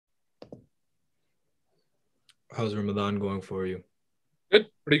How's Ramadan going for you? Good,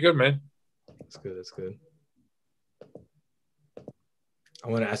 pretty good, man. That's good. That's good. I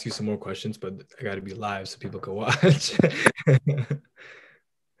want to ask you some more questions, but I got to be live so people can watch.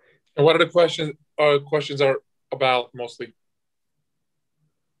 And what are the questions? Questions are about mostly.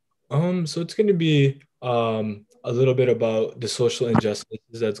 So it's going to be a little bit about the social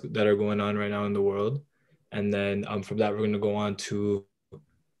injustices that are going on right now in the world, and then from that we're going to go on to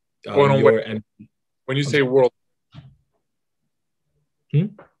Going on where? your and When you I'm say sorry. world, Hmm?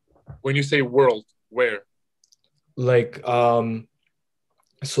 when you say world, where? Like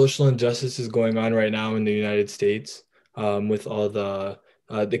social injustice is going on right now in the United States, with all the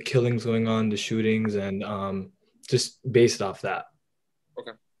killings going on, the shootings, and just based off that.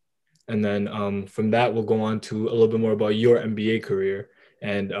 Okay. And then from that, we'll go on to a little bit more about your NBA career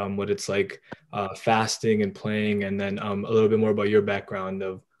and what it's like fasting and playing, and then a little bit more about your background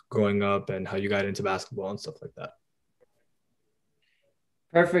of growing up and how you got into basketball and stuff like that.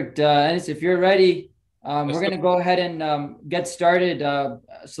 Perfect. Enes, if you're ready, we're Let's going do. to go ahead and get started.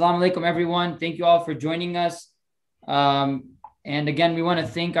 Assalamu alaikum, everyone. Thank you all for joining us. And again, we want to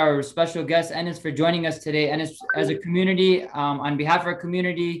thank our special guest, Enes, for joining us today. Enes, as a community, on behalf of our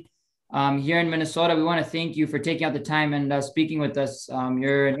community here in Minnesota, we want to thank you for taking out the time and speaking with us.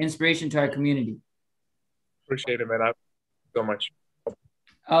 You're an inspiration to our community. Appreciate it, man. I so much.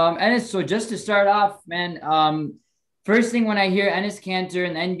 Enes, so just to start off, man, first thing when I hear Enes Kanter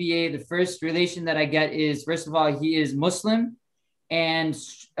in the NBA, the first relation that I get is, first of all, he is Muslim and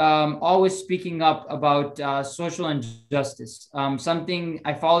always speaking up about social injustice. Something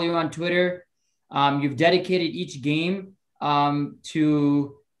I follow you on Twitter. You've dedicated each game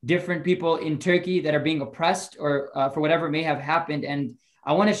to different people in Turkey that are being oppressed or for whatever may have happened. And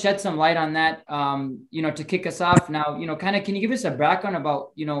I want to shed some light on that, to kick us off now, kind of, can you give us a background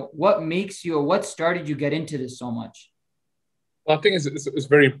about, what makes you or what started you get into this so much? Well, I think it's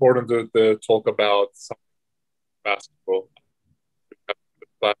very important to talk about some basketball. The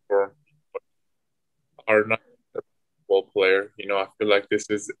platform are not a basketball player. I feel like this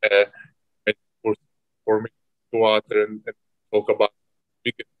is for, for me to go out there and talk about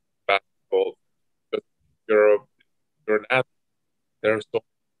biggest basketball. Because you're, you're an athlete. There are so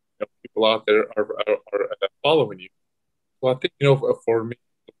people out there are following you. So I think for me,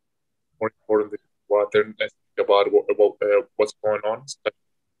 it's more important to go out there and think about what's going on, especially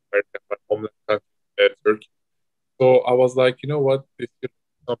in my homeland country, Turkey. So I was like, you know what, this is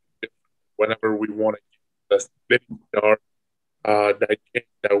something different. Whenever we want to use the living star, that game,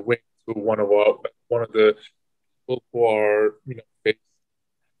 that win to one of the people who are face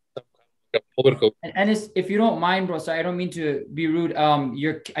some kind of like a political. And if you don't mind, bro, sorry, I don't mean to be rude.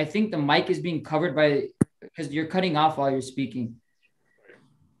 I think the mic is being covered by, because you're cutting off while you're speaking.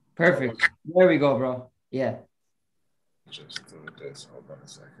 Perfect. There we go, bro. Yeah. Just do this. Hold on a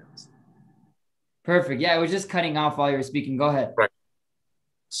second. Perfect. Yeah, it was just cutting off while you were speaking. Go ahead. Right.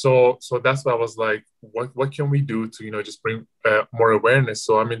 So that's why I was like, what can we do to just bring more awareness?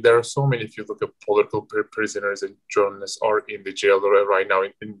 So I mean, there are so many. If you look at political prisoners and journalists are in the jail right now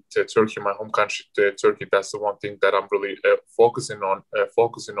in Turkey, my home country, Turkey. That's the one thing that I'm really focusing on,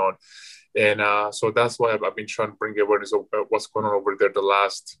 and so that's why I've been trying to bring awareness of what's going on over there the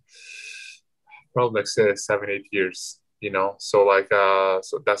last probably like say 7 8 years. So like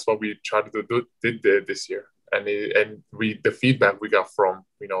so that's what we tried to did this year, and we the feedback we got from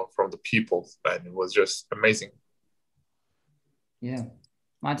from the people, and it was just amazing. Yeah.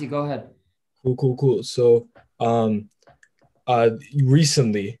 Monty, go ahead. Cool, cool, cool. So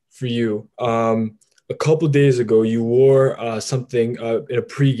recently for you, a couple days ago, you wore something in a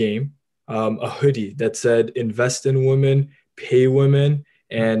pregame, a hoodie that said "Invest in women, pay women,"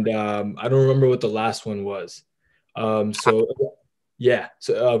 and I don't remember what the last one was. So yeah,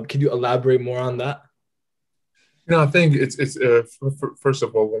 so can you elaborate more on that? I think it's first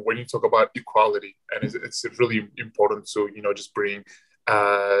of all when you talk about equality, and it's really important to just bring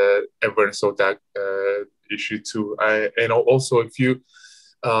awareness of that issue too. And also if you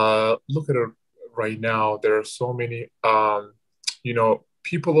look at it right now, there are so many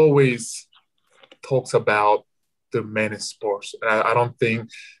people always talks about the men in sports. And I don't think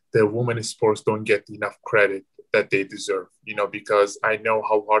the women in sports don't get enough credit that they deserve, because I know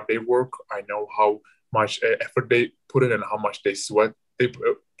how hard they work. I know how much effort they put in and how much they sweat they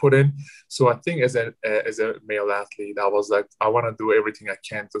put in. So I think as a male athlete, I was like, I want to do everything I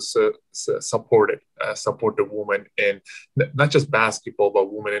can to support it, support the women in not just basketball,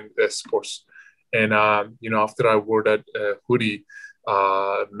 but women in sports. And after I wore that hoodie,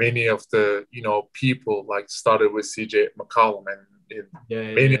 many of the people like started with CJ McCollum, and in Yeah,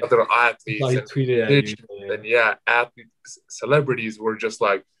 yeah, many yeah. other I saw athletes he and tweeted at you. politicians Yeah. and yeah, athletes, celebrities were just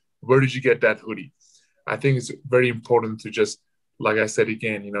like, where did you get that hoodie? I think it's very important to just, like I said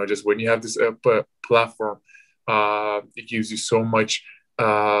again, just when you have this platform, it gives you so much,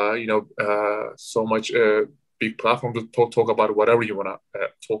 so much big platform to talk about whatever you want to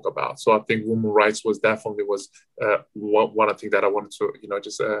talk about. So I think women's rights was definitely was one of the things that I wanted to,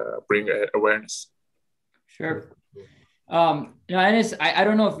 just bring awareness. Sure. Enes, I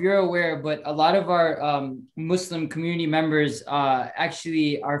don't know if you're aware, but a lot of our Muslim community members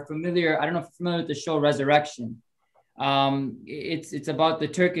actually are familiar. I don't know if you're familiar with the show Resurrection. It's about the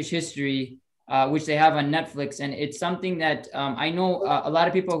Turkish history, which they have on Netflix, and it's something that I know a lot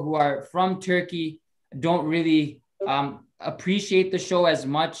of people who are from Turkey don't really appreciate the show as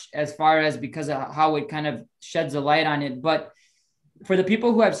much as far as because of how it kind of sheds a light on it. But for the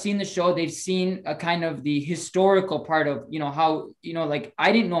people who have seen the show, they've seen a kind of the historical part of, how, like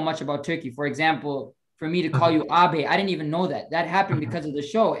I didn't know much about Turkey. For example, for me to call you Abe, I didn't even know that happened because of the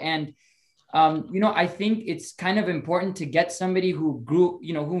show. And, I think it's kind of important to get somebody who grew,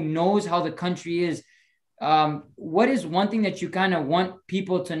 who knows how the country is. What is one thing that you kind of want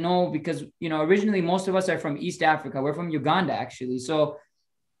people to know? Because, originally most of us are from East Africa. We're from Uganda, actually. So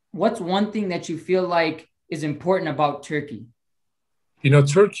what's one thing that you feel like is important about Turkey?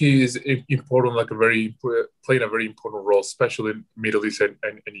 Turkey is important, like playing a very important role, especially in Middle East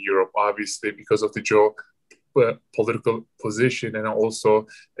and Europe, obviously, because of the geopolitical position, and also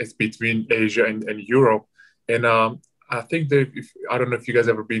it's between Asia and Europe. And I think that I don't know if you guys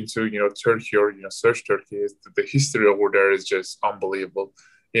ever been to, Turkey or, search Turkey, the history over there is just unbelievable,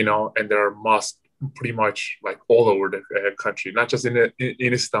 and there are mosques pretty much like all over the country, not just in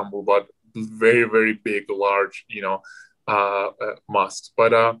Istanbul, but very, very big, large, mosques.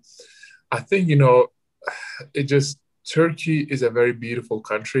 But I think, it just, Turkey is a very beautiful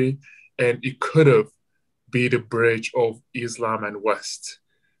country, and it could have be the bridge of Islam and West.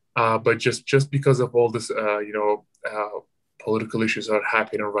 But just because of all this, political issues are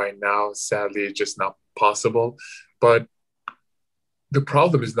happening right now, sadly, it's just not possible. But the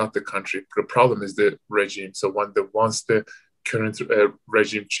problem is not the country. The problem is the regime. So once the current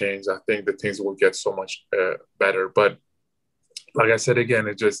regime changes, I think the things will get so much better. But like I said again,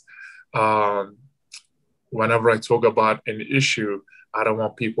 it just um, whenever I talk about an issue, I don't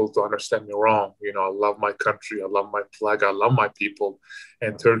want people to understand me wrong. I love my country, I love my flag, I love my people.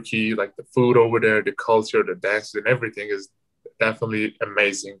 And Turkey, like the food over there, the culture, the dances, and everything is definitely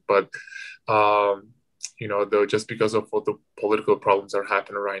amazing. But though, just because of what the political problems are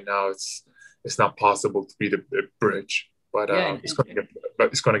happening right now, it's not possible to be the bridge. But Yeah. it's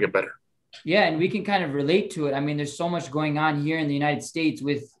gonna get better. Yeah, and we can kind of relate to it. I mean, there's so much going on here in the United States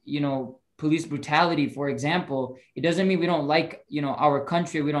with, police brutality, for example. It doesn't mean we don't like, our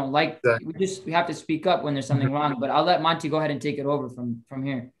country. We don't like, Exactly. we have to speak up when there's something wrong. But I'll let Monty go ahead and take it over from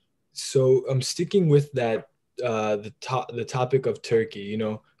here. So I'm sticking with that the topic of Turkey,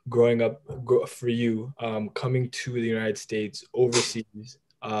 growing up for you, coming to the United States overseas,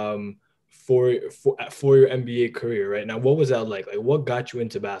 for your NBA career right now. What was that like? Like what got you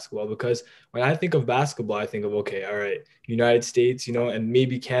into basketball? Because when I think of basketball, I think of, okay, all right, United States, and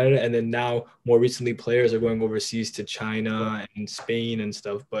maybe Canada, and then now more recently players are going overseas to China and Spain and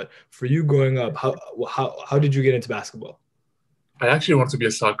stuff. But for you growing up, how did you get into basketball? I actually want to be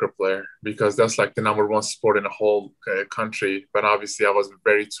a soccer player because that's like the number one sport in the whole country. But obviously, I was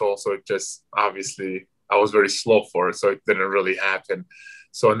very tall, so it just obviously I was very slow for it, so it didn't really happen.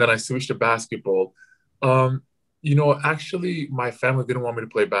 So and then I switched to basketball. Um, actually, my family didn't want me to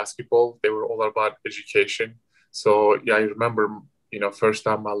play basketball. They were all about education. So yeah, I remember, first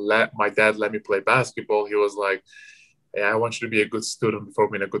time my dad let me play basketball. He was like, "Hey, I want you to be a good student before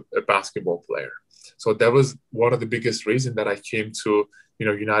being a basketball player." So that was one of the biggest reasons that I came to,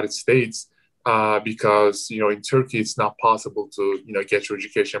 United States, because, in Turkey, it's not possible to, get your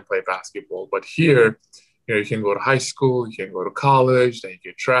education, play basketball. But here, you can go to high school, you can go to college, then you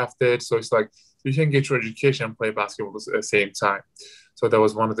get drafted. So it's like you can get your education and play basketball at the same time. So that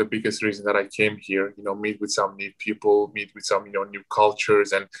was one of the biggest reasons that I came here, meet with some new people, meet with some, new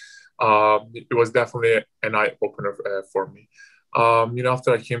cultures. And it was definitely an eye opener for me.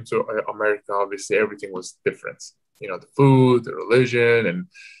 After I came to America, obviously everything was different. The food, the religion, and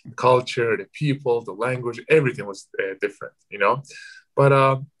the culture, the people, the language, everything was different. But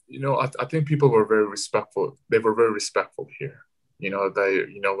I think people were very respectful. They were very respectful here.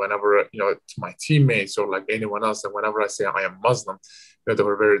 Whenever to my teammates or like anyone else, and whenever I say I am Muslim, they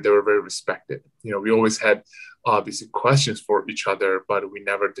were very respected. We always had obviously questions for each other, but we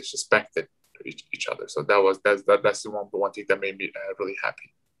never disrespected each other. So that's the one thing that made me really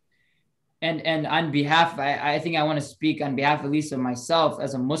happy. And on behalf, I think I want to speak on behalf, at least of myself,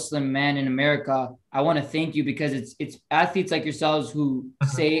 as a Muslim man in America. I want to thank you, because it's athletes like yourselves who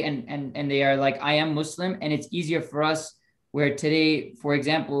say and they are like, I am Muslim, and it's easier for us. Where today, for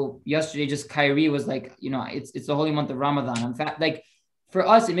example, yesterday, just Kyrie was like, it's the holy month of Ramadan. In fact, like for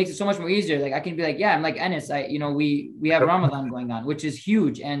us, it makes it so much more easier. Like I can be like, yeah, I'm like Enes. We have Ramadan going on, which is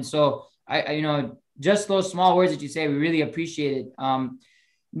huge, and so I just those small words that you say, we really appreciate it.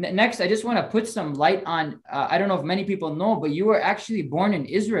 Next, I just want to put some light on, I don't know if many people know, but you were actually born in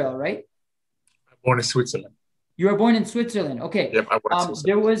Israel, right? Born in Switzerland. You were born in Switzerland. Okay. Yep, I born in Switzerland.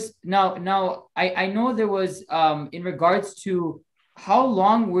 There was now I know there was in regards to how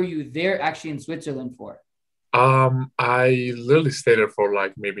long were you there actually in Switzerland for? I literally stayed there for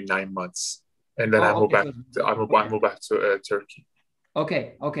like maybe 9 months, and then I Oh, moved okay. back. I moved back to Turkey.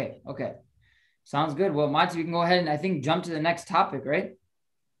 Okay. Sounds good. Well, Mati, we can go ahead and I think jump to the next topic, right?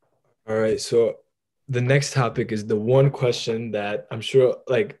 All right, so the next topic is the one question that I'm sure,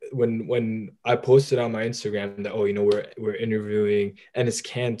 like when I posted on my Instagram that, we're interviewing Enes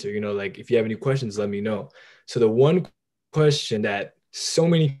Kanter, like if you have any questions, let me know. So the one question that so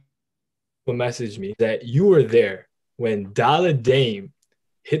many people messaged me, that you were there when Dalla Dame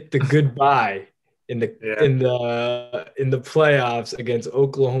hit the goodbye in the Yeah. in the playoffs against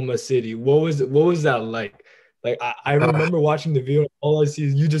Oklahoma City. What was that like? Like I remember watching the video, all I see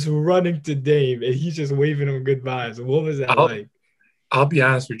is you just running to Dame and he's just waving him goodbyes. What was that I'll like? I'll be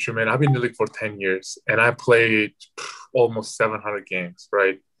honest with you, man. I've been in the league for 10 years, and I played almost 700 games,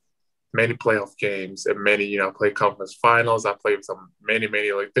 right? Many playoff games and many, play conference finals. I played with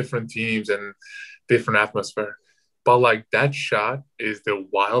many like different teams and different atmosphere. But like that shot is the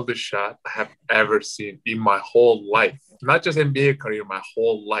wildest shot I have ever seen in my whole life. Not just NBA career, my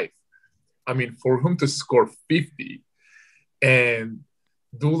whole life. I mean, for him to score 50 and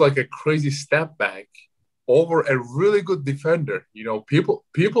do like a crazy step back over a really good defender.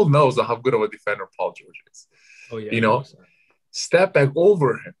 People knows how good of a defender Paul George is. Oh yeah, You know, 100%. step back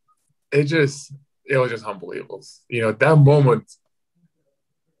over him. It was just unbelievable. That moment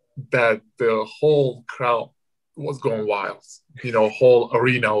that the whole crowd was going wild. Whole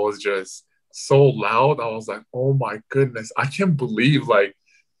arena was just so loud. I was like, oh my goodness, I can't believe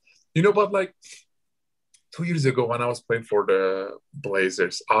but like 2 years ago when I was playing for the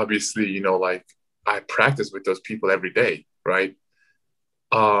Blazers, obviously, like I practice with those people every day, right?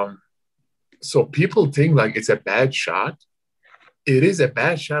 So people think like it's a bad shot. It is a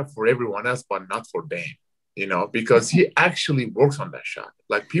bad shot for everyone else, but not for Dame, because he actually works on that shot.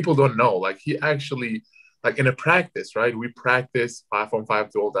 Like people don't know, like he actually, like in a practice, right? We practice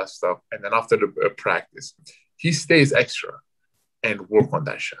 5-on-5, do all that stuff. And then after the practice, he stays extra and work on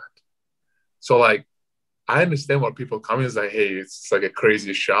that shot. So like, I understand what people come in is like, hey, it's like a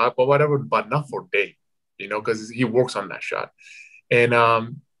crazy shot, but whatever, but not for Dame, because he works on that shot. And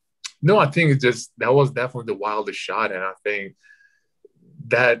no, I think that was definitely the wildest shot. And I think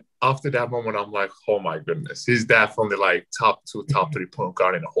that after that moment, I'm like, oh my goodness, he's definitely like top 2, top 3 point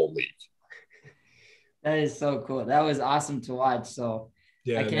guard in the whole league. That is so cool. That was awesome to watch. So I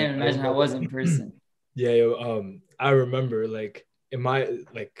Yeah, can't man. imagine how it was in person. Yeah, I remember like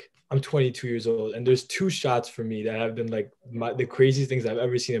I'm 22 years old, and there's two shots for me that have been like the craziest things I've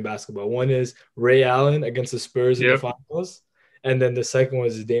ever seen in basketball. One is Ray Allen against the Spurs in the finals, and then the second one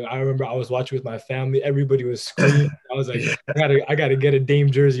is Dame. I remember I was watching with my family. Everybody was screaming. I was like, I gotta get a Dame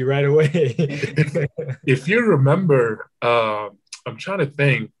jersey right away. If you remember, I'm trying to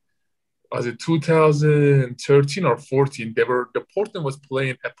think. Was it 2013 or 14? The Portland was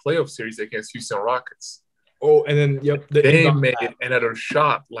playing a playoff series against Houston Rockets. Oh, and then they made another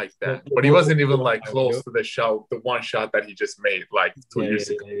shot like that, but he wasn't even like close to the one shot that he just made like 2 years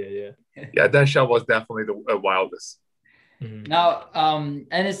ago. Yeah, that shot was definitely the wildest. Mm-hmm. Now,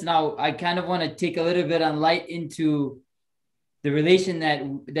 Enes, now I kind of want to take a little bit on light into the relation that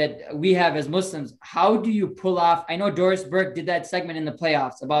we have as Muslims. How do you pull off? I know Doris Burke did that segment in the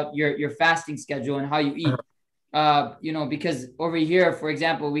playoffs about your fasting schedule and how you eat. Because over here, for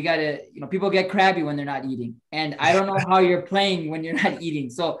example, we gotta, people get crabby when they're not eating, and I don't know how you're playing when you're not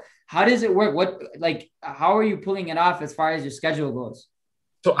eating. So how does it work? How are you pulling it off as far as your schedule goes?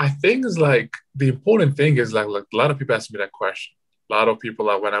 So I think it's like the important thing is like a lot of people ask me that question. A lot of people,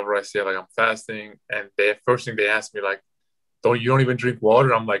 like whenever I say like I'm fasting, and the first thing they ask me like, you don't even drink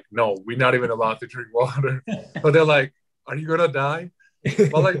water? I'm like, no, we're not even allowed to drink water. But they're like, are you gonna die?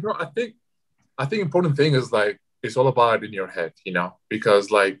 But like, no, I think important thing is like it's all about in your head,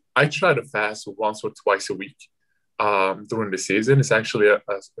 because like I try to fast once or twice a week during the season. It's actually a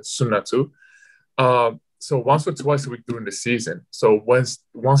sunnah too. So once or twice a week during the season. So once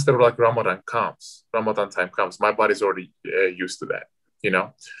the like Ramadan time comes, my body's already used to that. You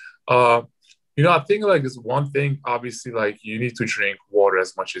know, uh, I think like it's one thing. Obviously, like you need to drink water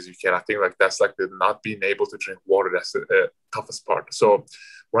as much as you can. I think like that's like the not being able to drink water. That's the toughest part. So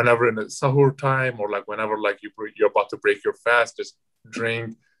whenever in the sahur time or like whenever like you're about to break your fast, just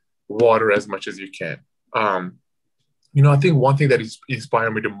drink water as much as you can. I think one thing that is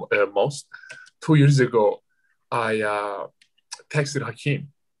inspired me the most 2 years ago, I texted Hakeem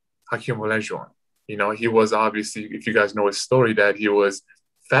Olajuwon. He was obviously, if you guys know his story, that he was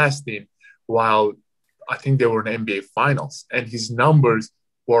fasting while I think they were in NBA Finals, and his numbers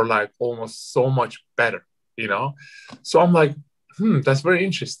were like almost so much better. You know, so I'm like, that's very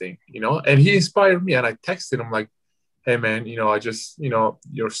interesting. And he inspired me, and I texted him like, hey man, I just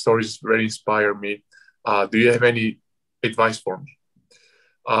your stories very inspire me. Do you have any advice for me?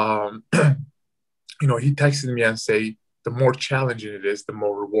 He texted me and say, the more challenging it is, the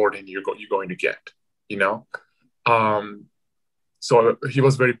more rewarding you're going to get, you know? Um, so he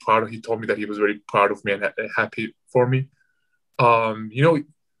was very proud. He told me that he was very proud of me and happy for me. The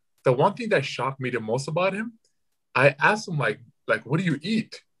one thing that shocked me the most about him, I asked him like, what do you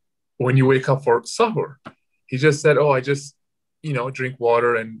eat when you wake up for sahur? He just said, oh, I just, drink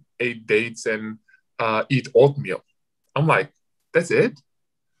water and ate dates and eat oatmeal. I'm like, that's it?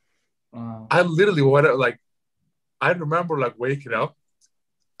 Wow. I literally I remember like waking up.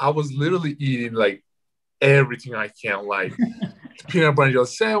 I was literally eating like everything I can, like peanut butter and jelly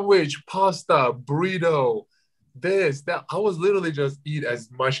sandwich, pasta, burrito, this, that. I was literally just eat as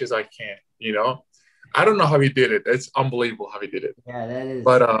much as I can. I don't know how he did it. It's unbelievable how he did it. Yeah, that is.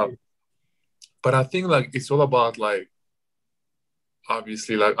 But I think like it's all about like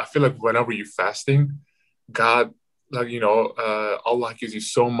obviously like I feel like whenever you're fasting, God like Allah gives you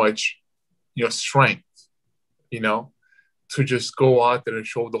so much strength, you know, to just go out there and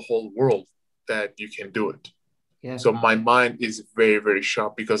show the whole world that you can do it. Yeah. So my mind is very, very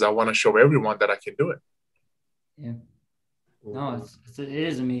sharp because I want to show everyone that I can do it. Yeah. No, it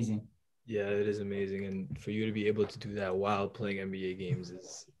is amazing. Yeah, it is amazing, and for you to be able to do that while playing NBA games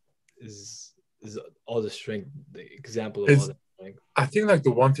is all the strength, the example of all that strength. I think like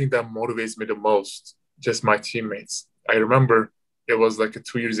the one thing that motivates me the most, just my teammates. I remember it was like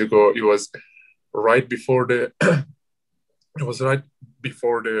 2 years ago. It was right before the it was right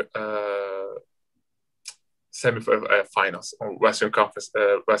before the semi-finals on Western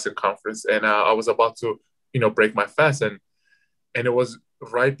Conference, and I was about to break my fast, and it was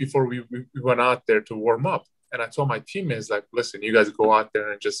right before we went out there to warm up. And I told my teammates like, listen, you guys go out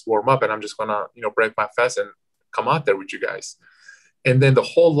there and just warm up, and I'm just gonna break my fast and come out there with you guys. And then the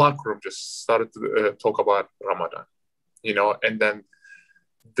whole locker room just started to talk about Ramadan, and then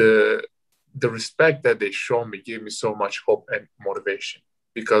the respect that they show me gave me so much hope and motivation,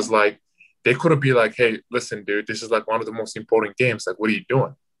 because like they could have been like, hey, listen, dude, this is like one of the most important games. Like, what are you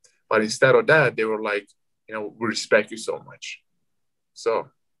doing? But instead of that, they were like, we respect you so much. So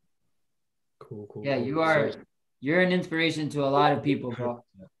cool. Yeah, you're an inspiration to a lot of people, bro.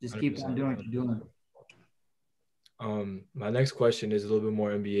 Just keep on doing what you're doing. My next question is a little bit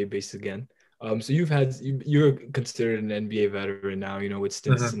more NBA based again. So you're considered an NBA veteran now, with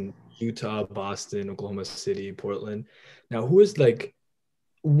stints in Utah, Boston, Oklahoma City, Portland. Now, who is like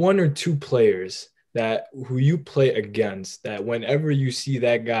one or two players who you play against that whenever you see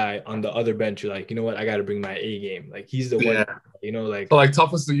that guy on the other bench, you're like, you know what, I got to bring my A game. Like he's the one, So like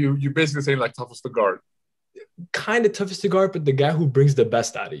toughest to you basically saying like toughest to guard. Kind of toughest to guard, but the guy who brings the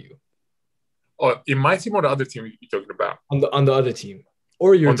best out of you. Oh, in my team or the other team you're talking about? On the other team.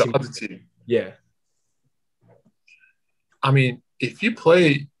 Or your team. On the other team. Yeah. I mean, if you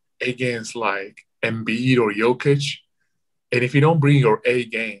play against like Embiid or Jokic, and if you don't bring your A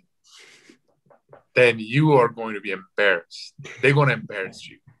game, then you are going to be embarrassed. They're going to embarrass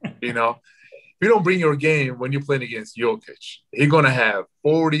you, If you don't bring your game when you're playing against Jokic, he's going to have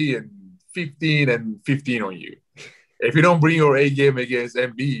 40 and 15 and 15 on you. If you don't bring your A game against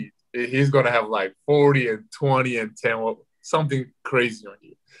Embiid, he's going to have like 40 and 20 and 10, something crazy on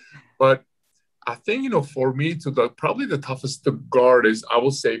you. But I think, for me, probably the toughest to guard is, I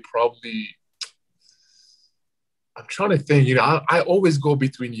would say, probably, I'm trying to think, I always go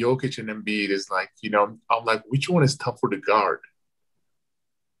between Jokic and Embiid. Is like, I'm like, which one is tougher to guard?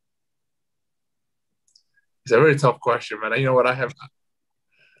 It's a very tough question, man. You know what?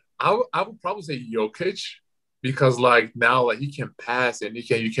 I would probably say Jokic, because like now, like he can pass and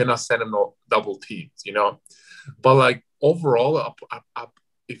you cannot send him no double teams, But like overall,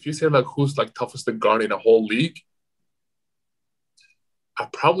 if you say like who's like toughest to guard in the whole league,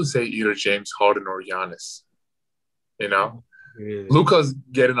 I'd probably say either James Harden or Giannis. You know, Really? Luka's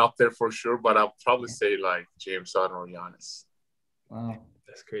getting up there for sure, but I'll probably say like James Harden or Giannis. Wow.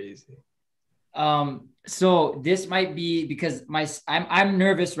 That's crazy. So this might be because I'm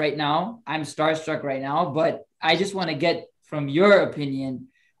nervous right now. I'm starstruck right now, but I just want to get from your opinion.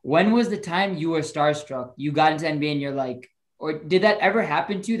 When was the time you were starstruck? You got into NBA and you're like, or did that ever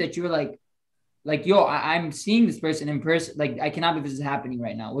happen to you that you were like, yo, I'm seeing this person in person. Like, I cannot believe this is happening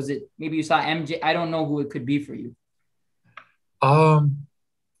right now. Was it maybe you saw MJ? I don't know who it could be for you.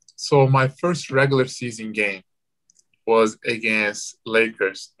 So my first regular season game was against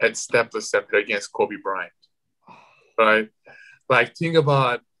Lakers at Staples Center against Kobe Bryant, right? Like, think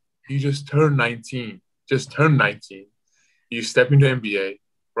about you just turned 19. You step into NBA,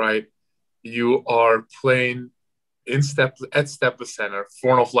 right? You are playing at Staples Center,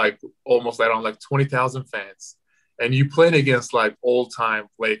 front of like almost around like 20,000 fans. And you playing against like all-time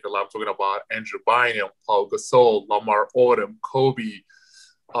Lakers. I'm talking about Andrew Bynum, Paul Gasol, Lamar Odom, Kobe.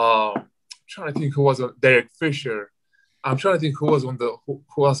 I'm trying to think who was on Derek Fisher. I'm trying to think who was on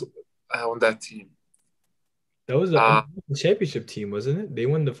that team. That was the championship team, wasn't it? They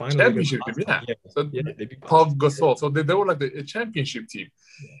won the final Championship team, yeah. Yeah. So Yeah, they beat Paul Boston. Gasol. So they were like a championship team.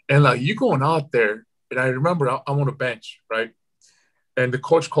 And like you going out there, and I remember I'm on a bench, right? And the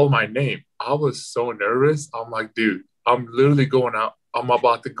coach called my name. I was so nervous. I'm like, dude, I'm literally going out. I'm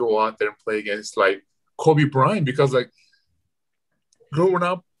about to go out there and play against like Kobe Bryant because like growing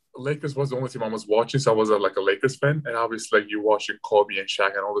up, Lakers was the only team I was watching. So I was like a Lakers fan. And obviously like you're watching Kobe and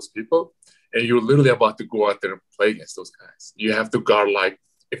Shaq and all those people. And you're literally about to go out there and play against those guys. You have to guard like,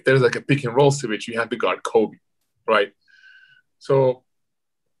 if there's like a pick and roll switch, you have to guard Kobe, right? So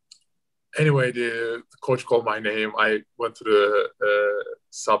anyway, the coach called my name. I went to the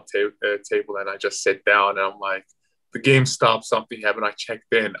table and I just sat down and I'm like, the game stopped, something happened. I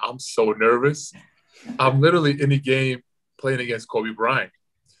checked in. I'm so nervous. I'm literally in the game playing against Kobe Bryant.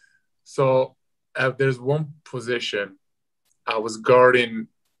 So there's one position I was guarding,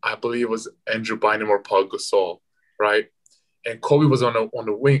 I believe it was Andrew Bynum or Paul Gasol, right? And Kobe was on the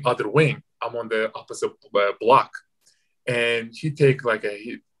wing, other wing. I'm on the opposite block. And he take like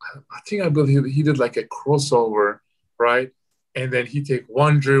I believe he did like a crossover, right? And then he take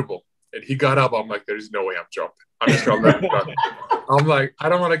one dribble and he got up. I'm like, there's no way I'm jumping. I'm just gonna let him go. I'm like, I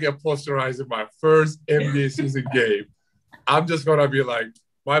don't want to get posterized in my first NBA season game. I'm just gonna be like,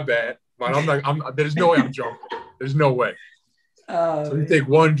 my bad. But there's no way I'm jumping. There's no way. So he take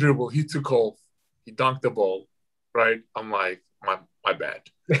one dribble, he took off, he dunked the ball, right? I'm like, my bad.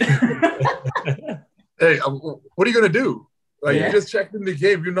 Hey, what are you gonna do? Like you just checked in the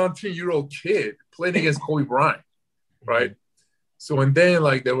game, you're 19-year-old kid playing against Kobe Bryant, right? So and then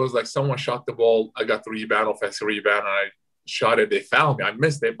like there was like someone shot the ball, I got the rebound, offensive rebound, and I shot it. They fouled me. I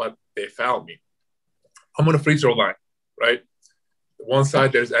missed it, but they fouled me. I'm on the free throw line, right? One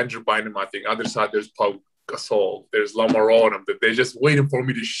side there's Andrew Bynum, I think. Other side there's Paul Gasol. There's Lamar Odom. They're just waiting for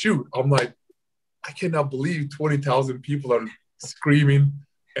me to shoot. I'm like, I cannot believe 20,000 people are screaming,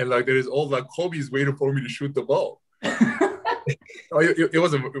 and like there is all like Kobe's waiting for me to shoot the ball. It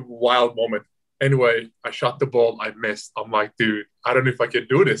was a wild moment. Anyway, I shot the ball. I missed. I'm like, dude, I don't know if I can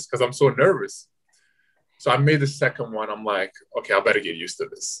do this because I'm so nervous. So I made the second one. I'm like, okay, I better get used to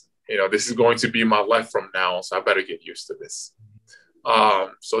this. You know, this is going to be my life from now, so I better get used to this.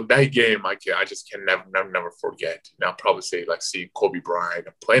 So that game, I just can never forget. And I'll probably say like seeing Kobe Bryant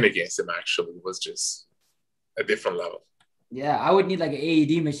and playing against him actually was just a different level. Yeah, I would need like an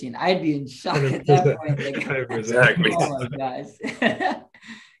AED machine. I'd be in shock at that point. Like, exactly. Oh my gosh.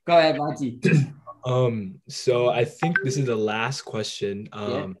 Go ahead, Monty. So I think this is the last question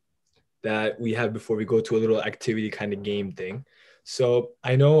that we have before we go to a little activity kind of game thing. So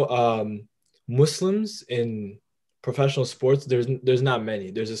I know Muslims in professional sports, there's not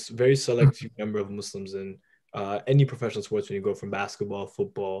many. There's a very select few number of Muslims in any professional sports when you go from basketball,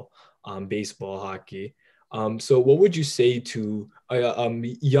 football, baseball, hockey. So what would you say to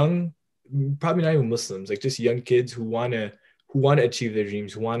young, probably not even Muslims, like just young kids who want to achieve their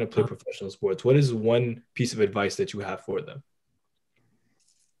dreams, who want to play professional sports? What is one piece of advice that you have for them?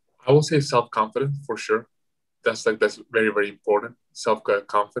 I will say self-confidence for sure. That's very, very important.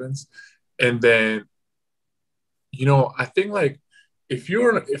 Self-confidence. And then, you know, I think like if you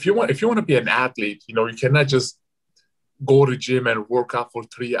want to be an athlete, you know, you cannot just go to gym and work out for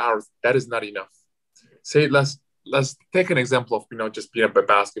 3 hours. That is not enough. Say let's take an example of, you know, just being a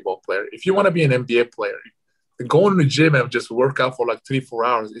basketball player. If you want to be an NBA player, going to the gym and just work out for like 3-4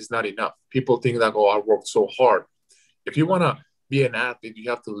 hours is not enough. People think like, oh, I worked so hard. If you want to be an athlete, you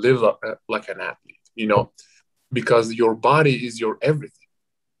have to live like an athlete, you know, because your body is your everything.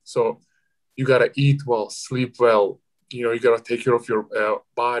 So you got to eat well, sleep well. You got to take care of your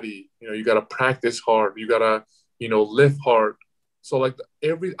body. You got to practice hard. You got to, live hard. So like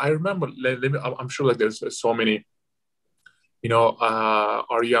I remember, I'm sure like there's so many,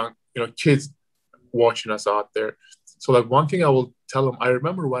 our young, kids watching us out there. So like one thing I will tell them, I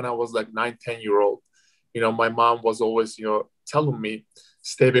remember when I was like 9, 10 year old, my mom was always, telling me,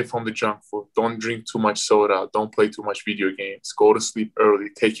 stay away from the junk food. Don't drink too much soda. Don't play too much video games. Go to sleep early.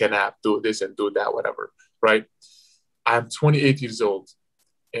 Take a nap. Do this and do that, whatever. Right? I'm 28 years old,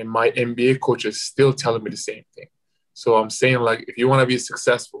 and my NBA coach is still telling me the same thing. So I'm saying, like, if you want to be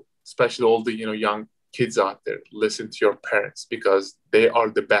successful, especially all the young kids out there, listen to your parents because they are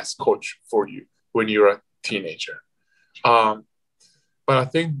the best coach for you when you're a teenager. Um, but I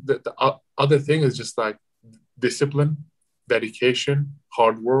think that the other thing is just like discipline, dedication,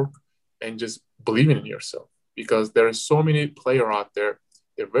 hard work, and just believing in yourself. Because there are so many players out there.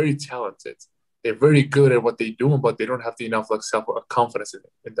 They're very talented. They're very good at what they're doing, but they don't have enough like self confidence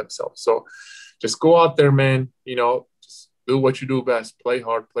in themselves. So just go out there, man. Just do what you do best. Play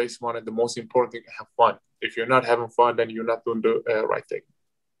hard, play smart, and the most important thing, have fun. If you're not having fun, then you're not doing the right thing.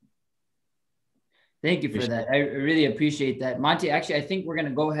 Thank you for that. I really appreciate that. Monty, actually, I think we're going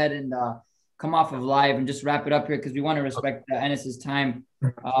to go ahead and come off of live and just wrap it up here because we want to respect Enes's time. So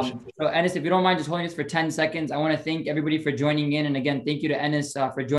Enes, if you don't mind just holding this for 10 seconds, I want to thank everybody for joining in. And again, thank you to Enes for joining.